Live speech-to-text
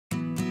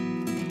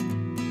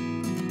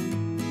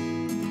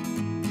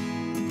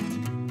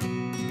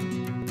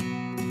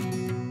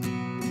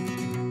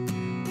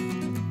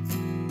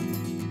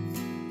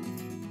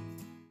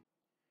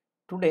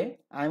Today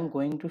I am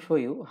going to show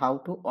you how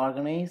to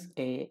organize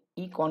a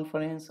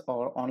e-conference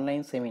or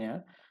online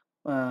seminar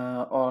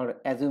or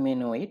as you may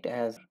know it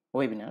as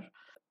webinar.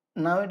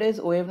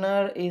 Nowadays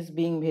webinar is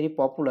being very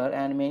popular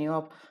and many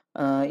of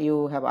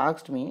you have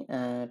asked me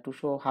to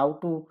show how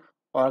to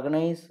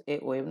organize a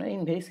webinar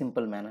in very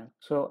simple manner.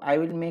 So I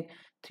will make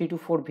 3 to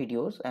 4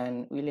 videos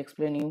and will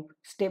explain you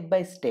step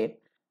by step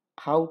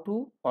how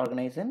to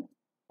organize an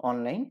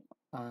online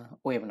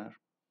webinar.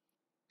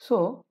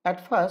 So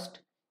at first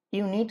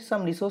you need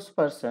some resource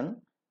person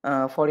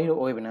for your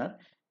webinar.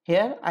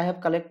 Here I have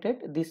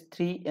collected these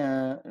three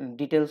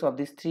details of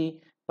these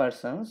three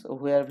persons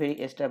who are very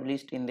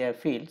established in their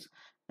fields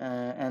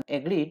and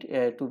agreed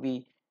to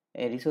be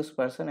a resource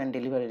person and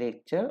deliver a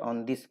lecture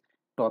on this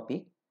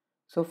topic.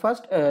 So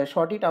first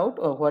sort it out,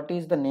 what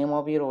is the name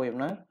of your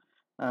webinar,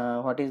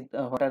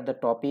 what are the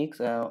topics,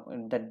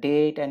 the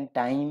date and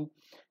time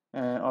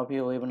of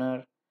your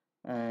webinar,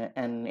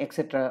 and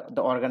etc.,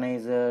 the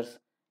organizers,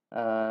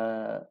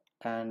 uh,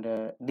 and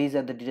these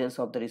are the details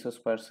of the resource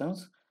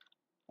persons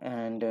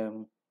and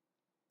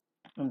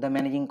the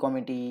managing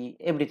committee,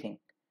 everything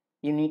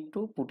you need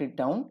to put it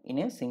down in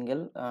a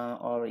single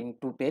or in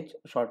 2 page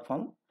short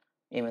form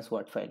MS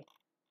Word file,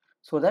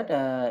 so that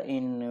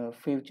in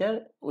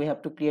future we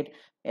have to create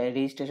a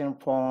registration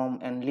form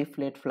and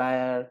leaflet,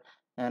 flyer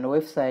and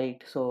website,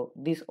 so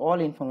this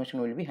all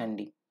information will be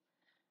handy.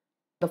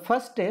 The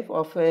first step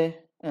of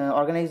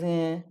organizing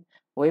a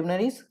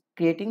webinar is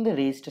creating the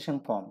registration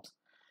forms.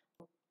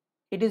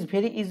 It is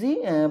very easy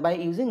by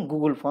using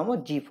Google form or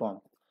G form.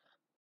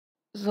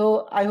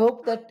 So I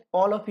hope that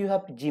all of you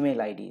have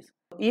Gmail IDs.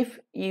 If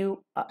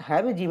you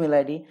have a Gmail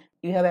ID,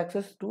 you have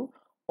access to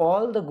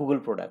all the Google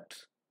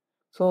products.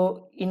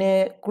 So in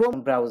a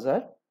Chrome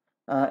browser,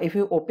 if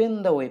you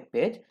open the web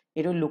page,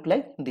 it will look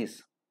like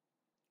this.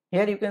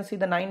 Here you can see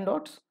the 9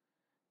 dots.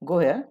 Go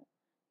here,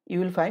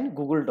 you will find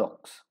Google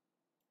Docs.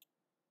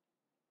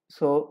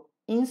 So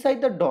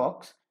inside the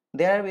docs,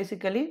 there are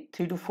basically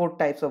 3 to 4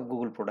 types of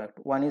Google product.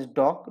 One is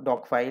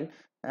doc file,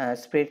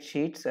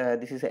 spreadsheets.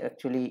 This is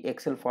actually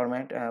Excel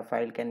format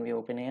file can be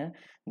open here.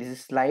 This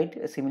is slide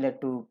similar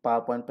to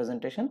PowerPoint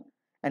presentation,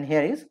 and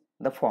here is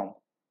the form,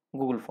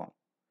 Google form.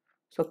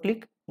 So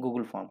click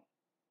Google form.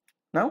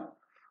 Now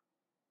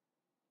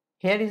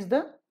here is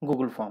the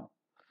Google form.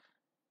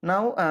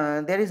 Now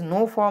there is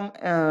no form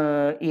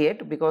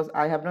yet because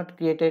I have not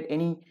created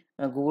any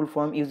Google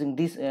form using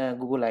this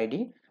Google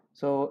ID.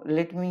 So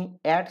let me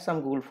add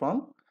some Google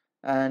form,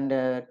 and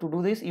to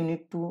do this you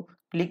need to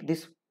click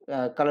this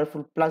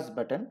colorful plus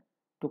button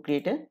to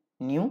create a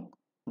new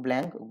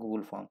blank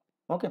Google form.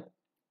 Okay,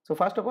 so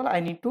first of all I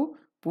need to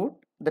put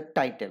the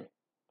title.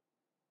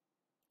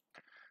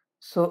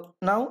 So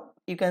now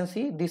you can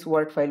see this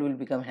Word file will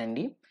become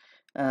handy.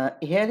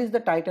 Here is the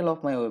title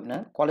of my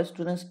webinar: College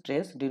Students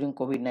Stress During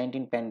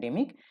COVID-19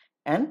 Pandemic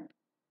and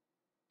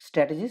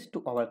Strategies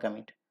to Overcome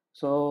It.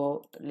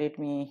 So let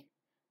me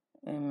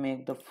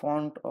make the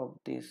font of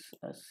this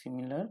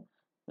similar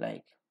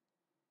like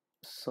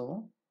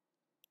so.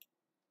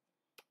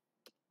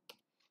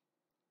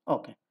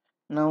 Okay,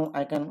 now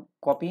I can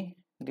copy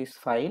this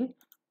file,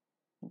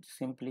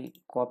 simply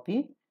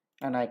copy,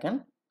 and I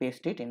can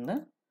paste it in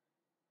the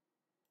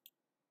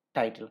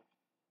title.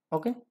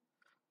 Okay,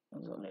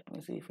 so let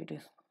me see if it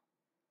is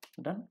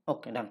done.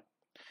 Okay, done.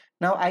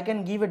 Now I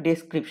can give a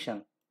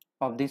description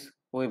of this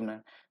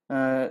webinar,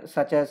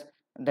 such as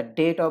the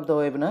date of the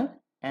webinar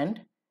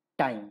and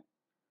time.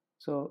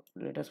 So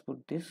let us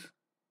put this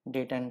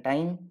date and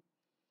time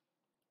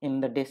in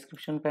the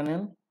description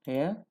panel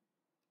here.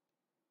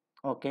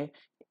 Okay,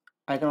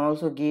 I can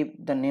also give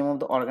the name of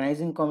the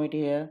organizing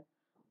committee here,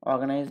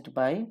 organized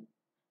by.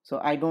 So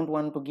I don't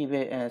want to give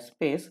a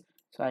space,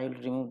 so I will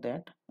remove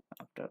that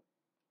after.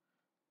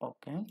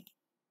 Okay,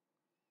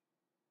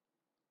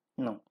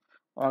 no,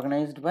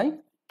 organized by,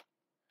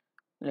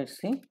 let's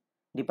see,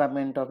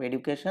 Department of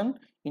Education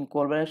in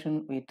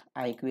collaboration with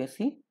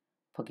IQAC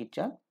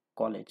Fakircha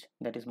College.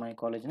 That is my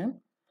college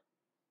name.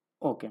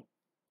 Okay.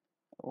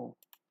 Oh,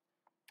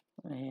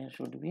 here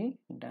should be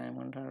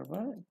Diamond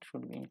Harbor. It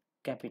should be in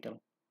capital.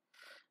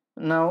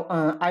 Now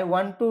I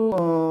want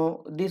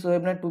to this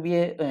webinar to be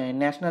a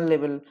national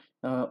level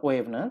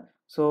webinar.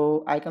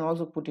 So I can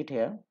also put it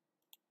here.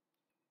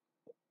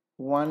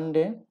 One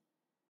day.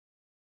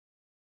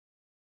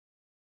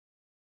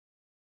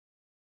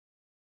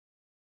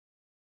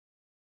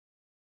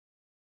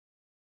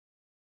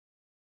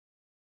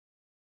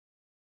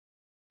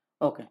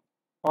 Okay.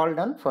 All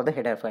done for the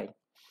header file.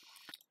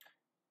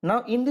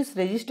 Now in this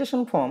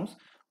registration forms,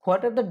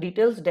 what are the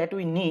details that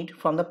we need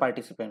from the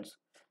participants?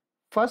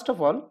 First of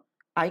all,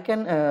 I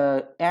can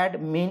add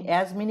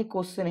as many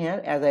questions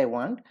here as I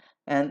want,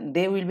 and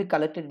they will be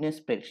collected in a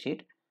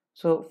spreadsheet.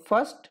 So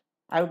first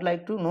I would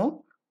like to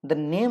know the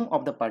name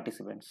of the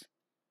participants.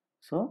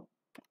 So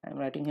I'm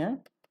writing here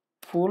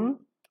full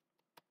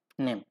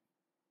name.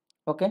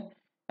 Okay,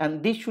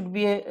 and this should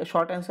be a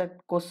short answer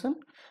question,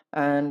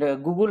 and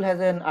Google has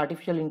an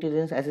artificial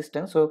intelligence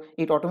assistant, so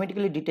it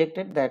automatically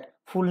detected that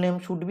full name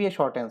should be a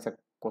short answer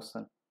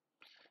question.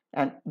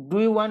 And do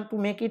you want to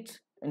make it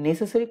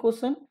necessary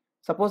question?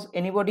 Suppose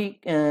anybody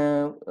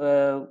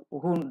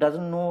who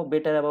doesn't know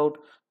better about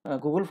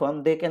Google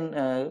form, they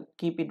can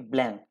keep it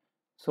blank.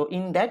 So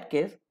in that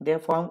case their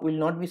form will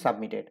not be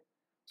submitted.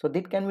 So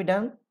this can be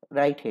done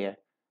right here.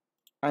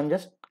 I'm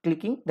just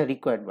clicking the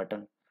required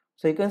button.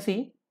 So you can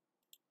see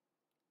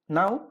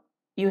now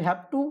you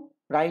have to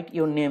write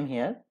your name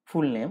here,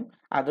 full name,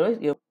 otherwise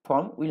your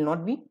form will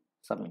not be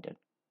submitted.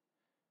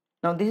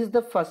 Now this is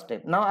the first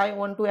step. Now I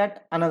want to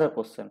add another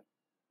question,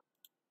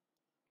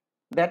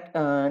 that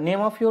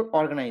name of your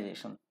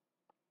organization.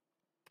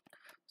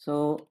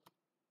 So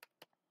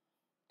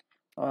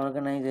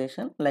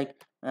organization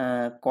like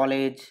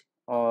college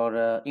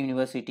or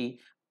university.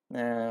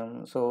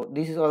 So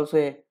this is also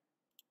a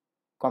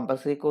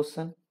compulsory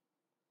question.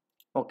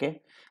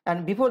 Okay,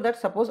 and before that,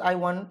 suppose I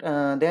want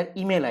their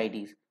email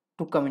IDs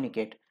to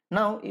communicate.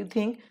 Now you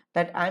think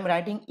that I'm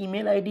writing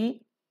email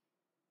ID,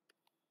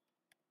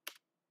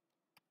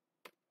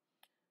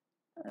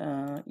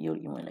 your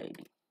email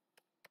ID.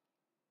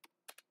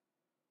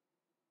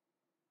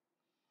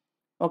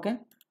 Okay,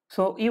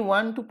 so you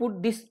want to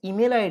put this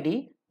email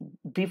ID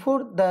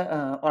before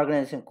the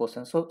organization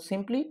question. So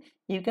simply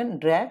you can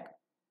drag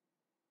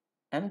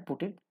and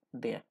put it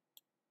there,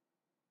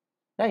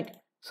 right?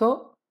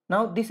 So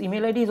now this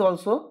email ID is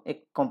also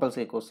a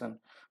compulsory question.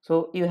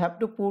 So you have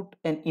to put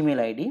an email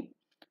ID,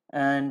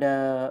 and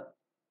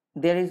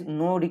there is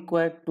no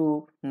required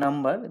to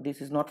number.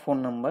 This is not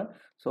phone number,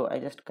 so I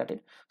just cut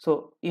it.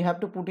 So you have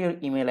to put your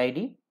email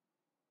ID,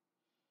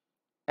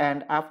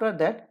 and after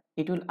that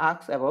it will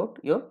ask about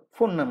your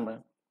phone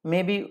number.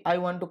 Maybe I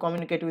want to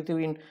communicate with you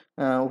in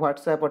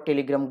WhatsApp or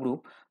Telegram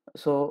group,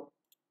 so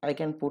I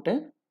can put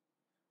a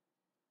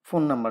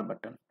phone number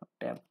button,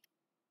 tab,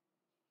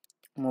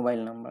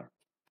 mobile number.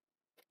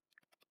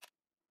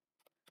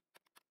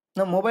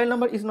 Now mobile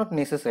number is not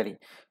necessary.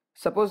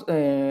 Suppose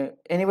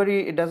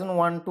anybody doesn't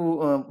want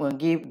to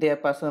give their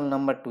personal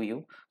number to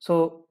you,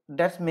 so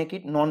let's make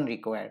it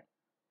non-required.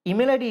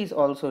 Email ID is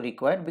also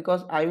required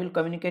because I will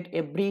communicate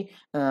every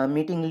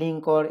meeting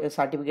link or a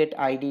certificate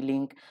ID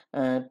link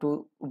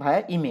to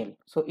via email,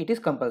 so it is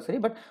compulsory.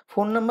 But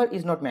phone number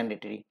is not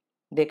mandatory,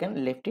 they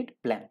can left it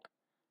blank.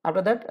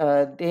 After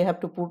that they have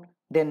to put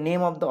the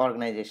name of the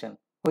organization,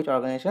 which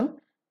organization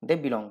they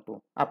belong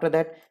to. After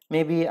that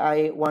maybe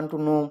I want to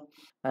know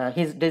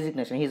his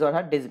designation, his or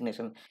her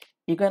designation.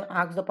 You can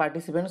ask the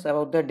participants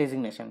about their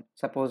designation.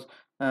 Suppose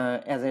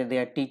as a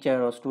their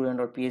teacher or student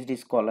or PhD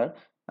scholar,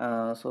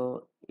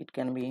 so it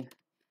can be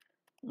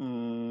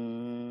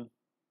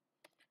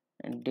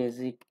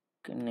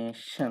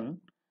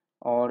designation,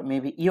 or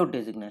maybe your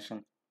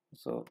designation.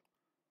 So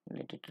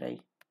let it try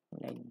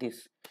like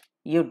this,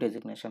 your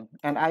designation.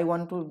 And I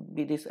want to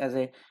be this as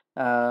a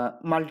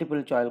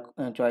multiple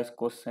choice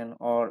question,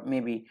 or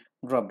maybe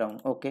drop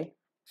down. Okay,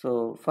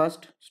 so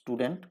first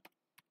student,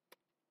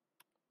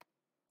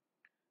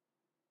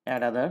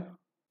 add other,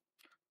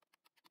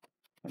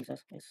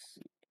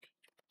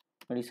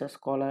 research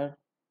scholar.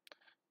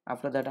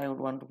 After that I would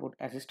want to put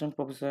assistant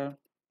professor,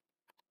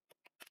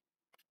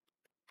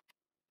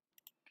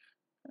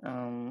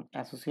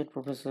 associate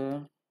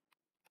professor,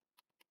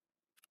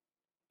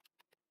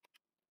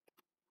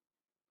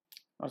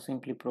 or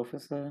simply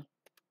professor,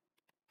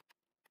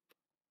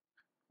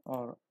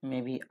 or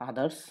maybe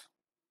others.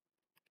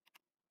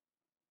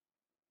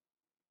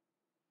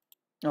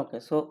 Okay,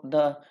 so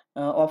the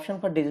option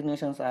for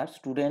designations are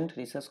student,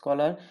 research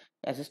scholar,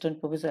 assistant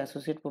professor,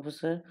 associate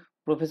professor,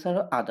 professor,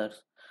 or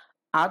others.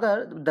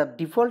 Other, the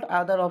default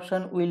other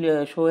option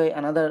will show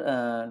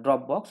another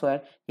drop box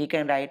where he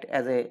can write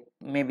as a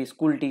maybe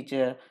school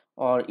teacher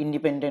or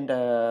independent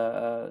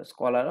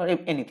scholar or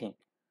anything.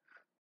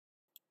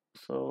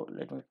 So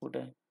let me put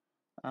a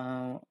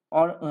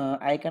or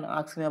I can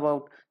ask him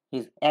about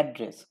his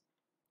address.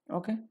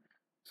 Okay,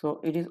 so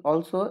it is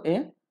also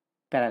a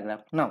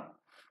paragraph. Now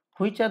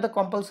which are the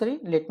compulsory?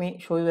 Let me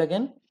show you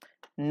again.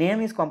 Name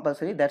is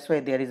compulsory, that's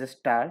why there is a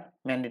star,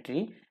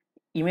 mandatory.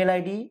 Email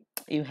ID,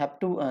 you have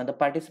to the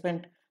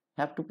participant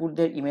have to put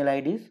their email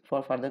IDs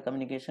for further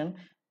communication.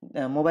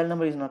 Mobile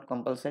number is not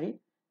compulsory,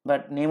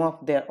 but name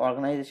of their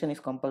organization is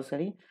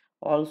compulsory.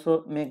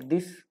 Also make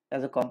this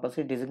as a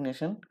compulsory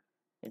designation,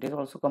 it is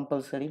also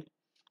compulsory.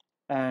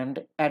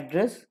 And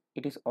address,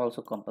 it is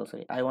also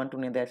compulsory. I want to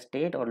name their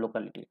state or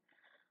locality.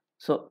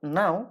 So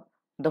now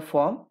the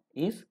form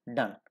is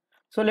done.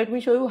 So let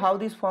me show you how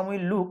this form will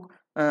look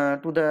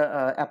to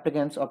the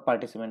applicants or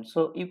participants.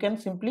 So you can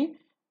simply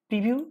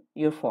preview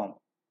your form.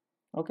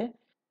 Okay,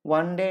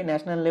 one day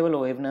national level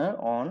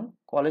webinar on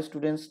college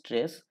students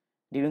stress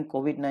during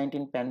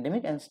COVID-19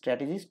 pandemic and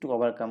strategies to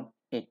overcome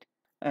it.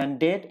 And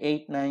date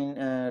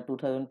 8/9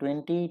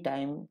 2020,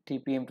 time 3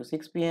 p.m. to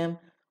 6 p.m.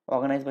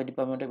 organized by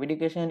Department of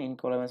Education in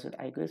collaboration with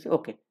IQAC.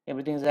 Okay,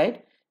 everything is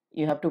right.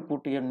 You have to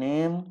put your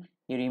name,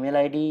 your email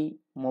ID,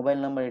 mobile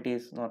number, it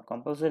is not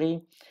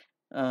compulsory,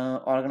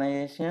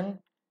 organization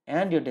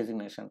and your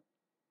designation.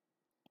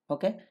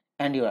 Okay,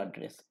 and your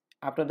address.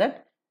 After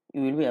that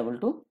you will be able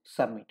to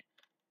submit.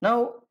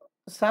 Now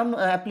some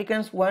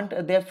applicants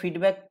want their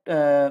feedback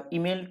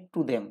emailed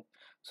to them.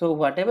 So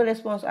whatever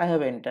response I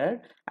have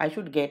entered, I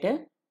should get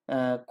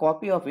a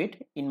copy of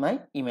it in my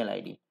email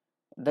ID,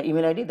 the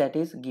email ID that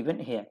is given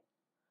here.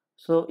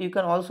 So you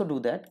can also do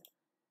that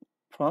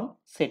from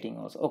setting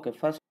also. Okay,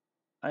 first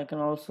I can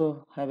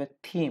also have a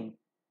theme.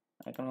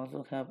 I can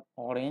also have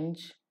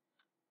orange.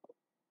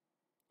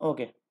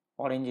 Okay,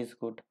 orange is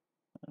good,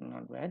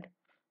 not bad.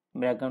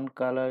 Background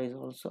color is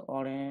also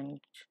orange.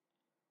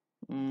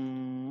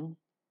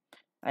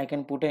 I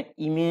can put an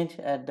image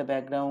at the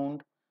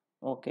background.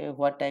 Okay,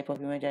 what type of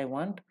image I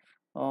want?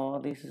 Oh,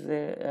 this is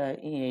a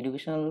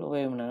educational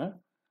webinar,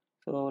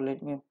 so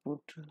let me put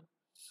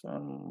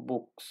some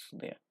books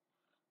there.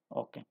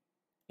 Okay,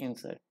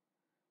 insert.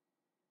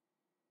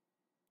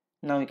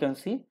 Now you can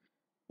see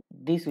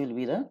this will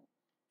be the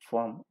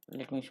form.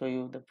 Let me show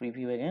you the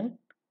preview again.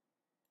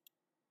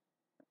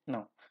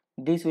 Now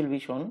this will be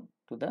shown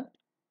to the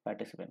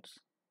participants.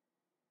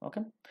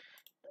 Okay,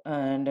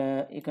 and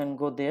you can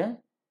go there.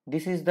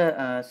 This is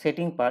the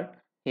setting part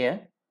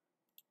here.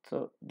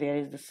 So there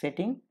is the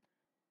setting.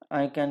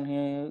 I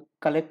can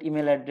collect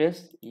email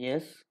address,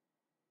 yes.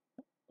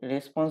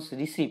 Response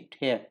received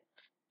here.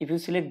 If you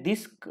select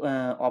this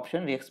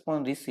option,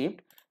 response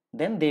received,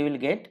 then they will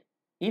get,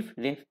 if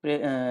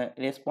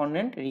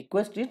respondent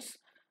requests it,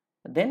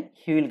 then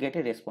he will get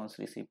a response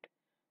received.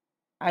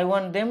 I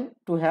want them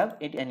to have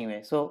it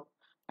anyway, so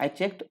I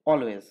checked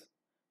always.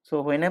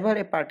 So whenever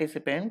a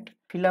participant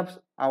fill up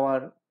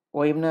our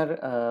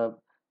webinar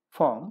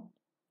form,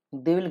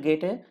 they will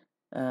get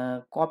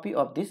a copy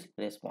of this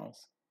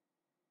response.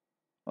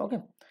 Okay,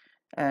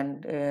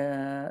 and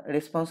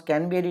response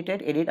can be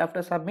edited. Edit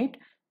after submit,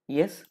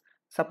 yes.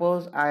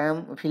 Suppose I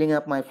am filling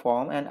up my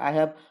form and I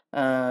have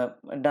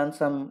done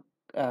some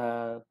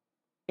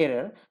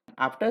error.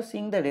 After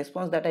seeing the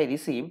response that I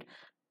received,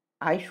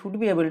 I should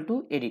be able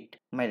to edit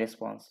my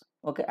response.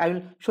 Okay, I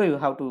will show you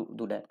how to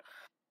do that.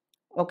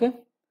 Okay,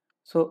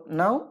 so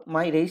now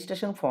my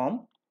registration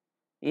form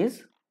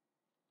is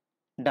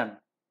done.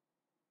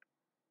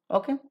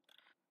 Okay,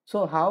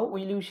 so how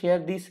will you share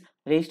these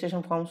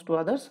registration forms to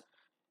others?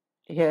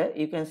 Here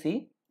you can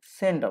see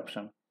send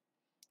option,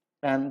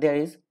 and there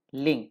is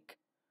link.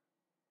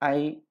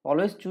 I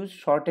always choose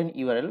shorten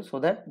URL so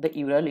that the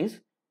URL is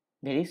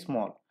very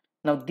small.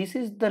 Now this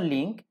is the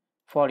link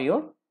for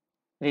your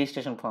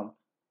registration form.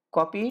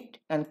 Copy it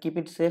and keep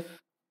it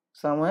safe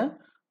somewhere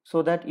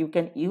so that you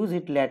can use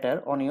it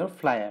later on your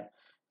flyer,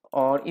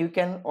 or you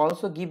can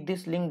also give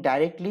this link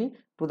directly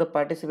to the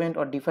participant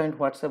or defined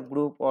WhatsApp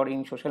group or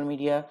in social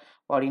media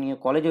or in your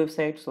college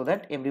website so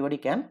that everybody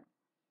can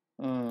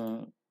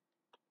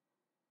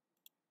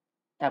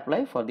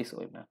apply for this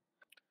webinar.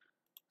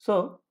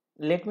 So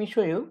let me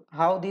show you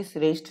how this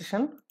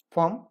registration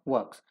form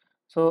works.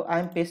 So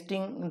I'm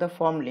pasting the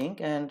form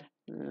link and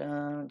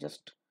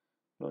just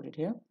load it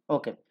here.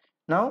 Okay,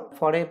 now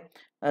for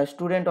a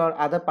student or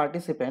other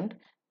participant,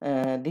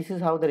 this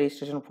is how the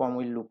registration form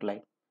will look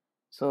like.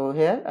 So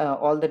here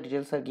all the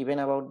details are given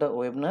about the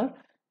webinar,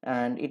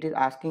 and it is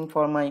asking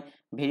for my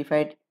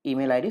verified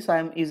email ID. So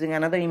I'm using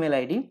another email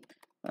ID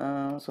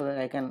so that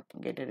I can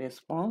get a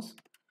response.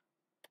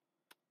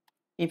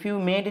 If you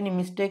made any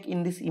mistake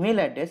in this email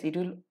address, it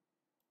will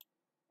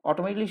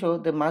automatically show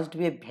there must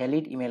be a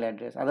valid email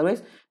address,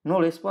 otherwise no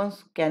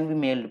response can be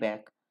mailed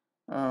back.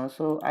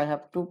 So I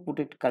have to put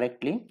it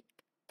correctly.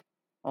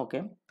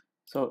 Okay,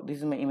 so this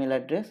is my email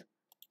address.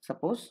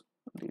 Suppose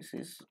this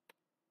is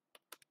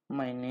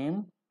my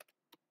name.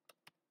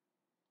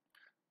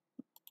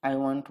 I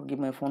want to give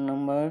my phone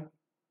number.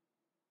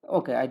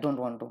 Okay, I don't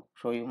want to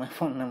show you my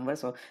phone number,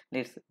 so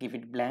let's give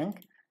it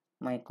blank.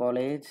 My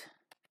college.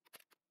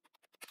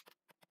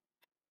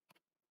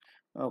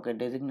 Okay,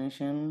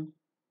 designation.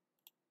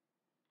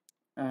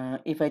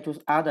 If I choose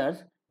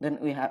others, then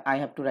I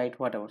have to write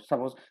whatever.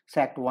 Suppose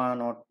SAT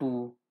 1 or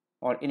 2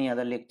 or any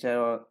other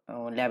lecture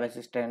or lab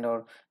assistant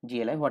or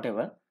GLI,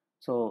 whatever.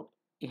 So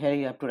here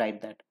you have to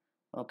write that.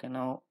 Okay,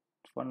 now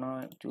for now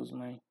I choose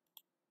my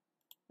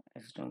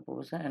assistant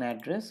professor and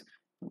address.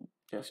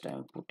 Just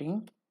I'm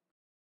putting.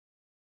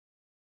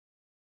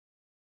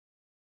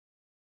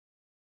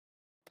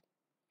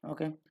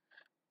 Okay,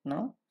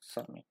 now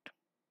submit.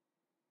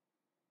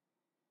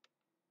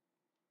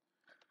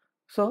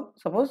 So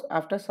suppose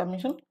after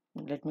submission,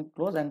 let me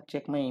close and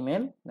check my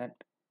email that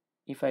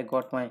if I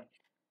got my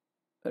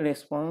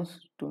response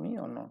to me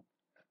or not.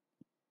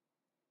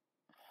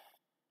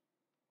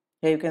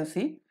 Here you can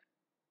see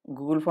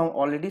Google Form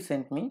already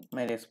sent me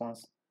my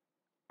response.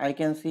 I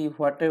can see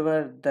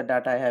whatever the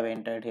data I have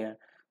entered here.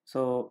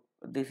 So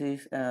this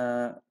is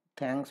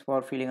thanks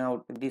for filling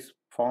out this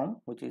form,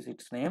 which is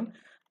its name,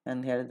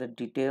 and here is the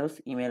details,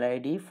 email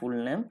ID, full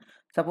name.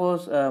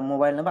 Suppose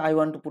mobile number, I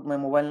want to put my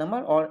mobile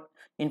number, or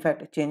in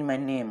fact change my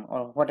name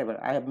or whatever.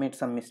 I have made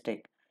some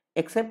mistake.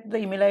 Except the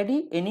email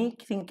ID,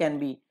 anything can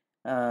be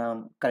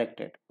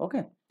corrected.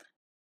 Okay,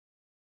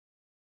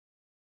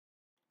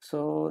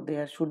 so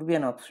there should be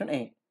an option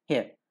A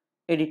here,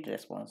 edit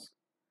response.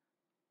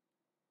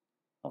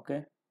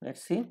 Okay,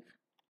 let's see.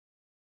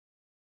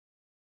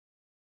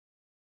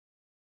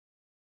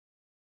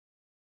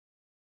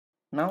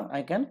 Now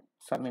I can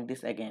submit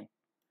this again.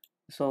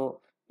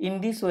 So in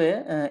this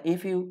way,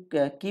 if you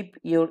keep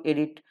your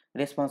edit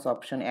response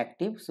option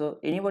active, so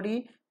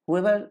anybody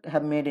whoever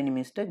have made any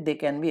mistake, they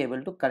can be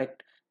able to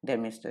correct their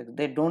mistakes.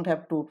 They don't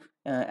have to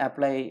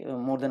apply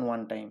more than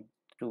one time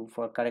to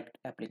for correct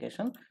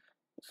application.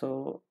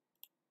 So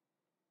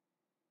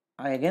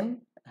I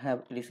again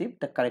have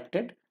received the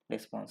corrected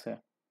response here.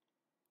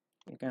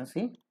 You can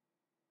see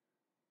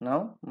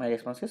now my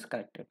response is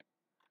corrected.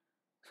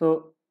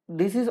 So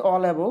this is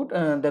all about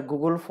the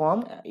Google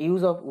form,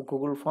 use of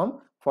Google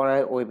form for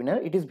a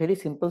webinar. It is very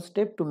simple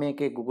step to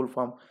make a Google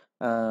form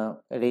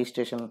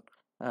registration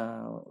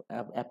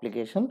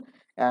application,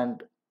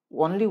 and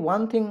only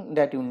one thing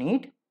that you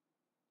need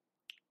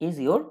is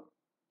your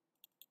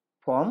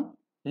form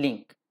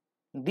link.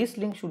 This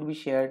link should be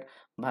shared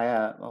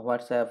via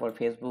WhatsApp or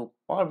Facebook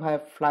or via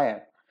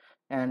flyer.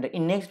 And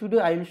in next video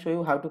I will show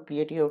you how to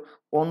create your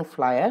own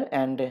flyer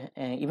and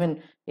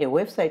even a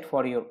website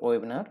for your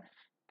webinar.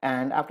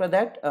 And after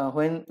that,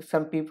 when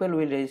some people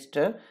will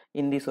register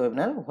in this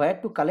webinar, where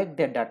to collect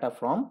their data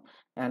from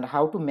and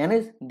how to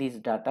manage this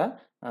data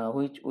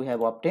which we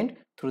have obtained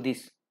through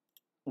this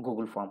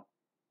Google form.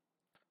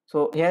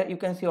 So here you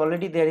can see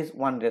already there is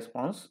one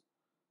response,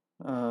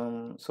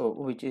 so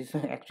which is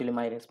actually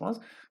my response.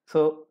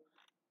 So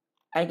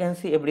I can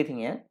see everything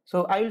here.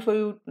 So I will show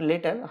you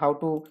later how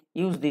to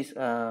use this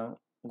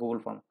Google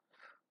form.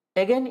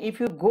 Again, if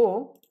you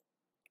go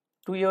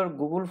to your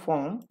Google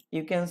form,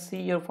 you can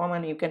see your form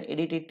and you can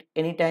edit it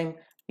anytime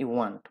you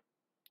want.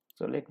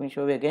 So let me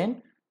show you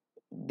again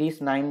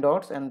these 9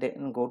 dots and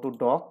then go to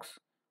docs,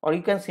 or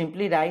you can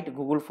simply write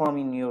Google form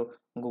in your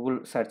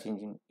Google search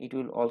engine. It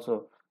will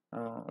also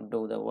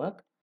do the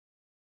work.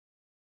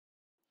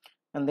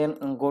 And then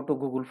go to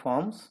Google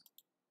Forms,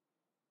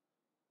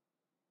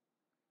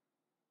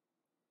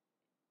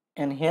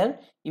 and here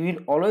you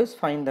will always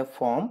find the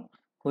form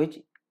which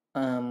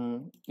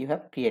you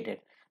have created.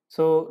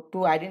 So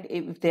to identify,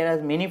 if there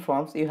are many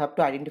forms, you have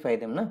to identify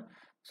them, no?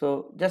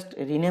 So just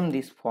rename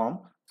this form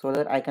so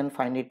that I can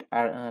find it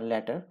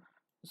later.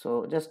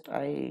 So just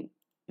I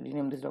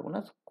rename this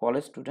document as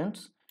college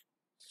students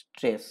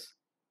stress.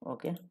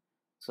 Okay,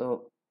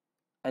 so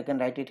I can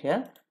write it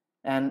here,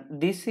 and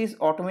this is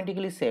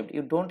automatically saved.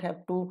 You don't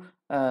have to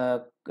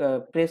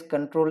press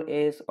Ctrl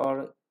S,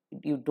 or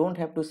you don't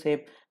have to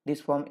save this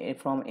from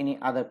any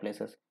other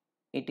places.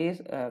 It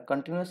is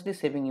continuously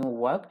saving your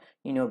work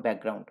in your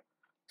background.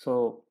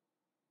 So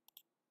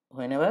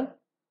whenever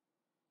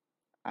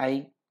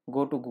I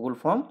go to Google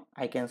Form,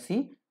 I can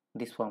see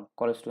this form,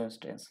 college student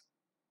stress.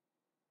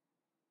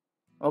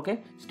 Okay,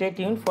 stay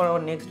tuned for our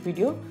next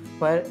video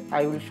where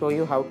I will show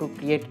you how to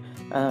create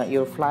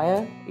your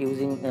flyer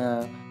using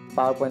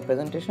PowerPoint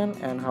presentation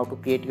and how to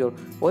create your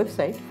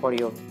website for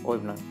your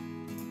webinar.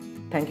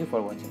 Thank you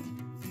for watching.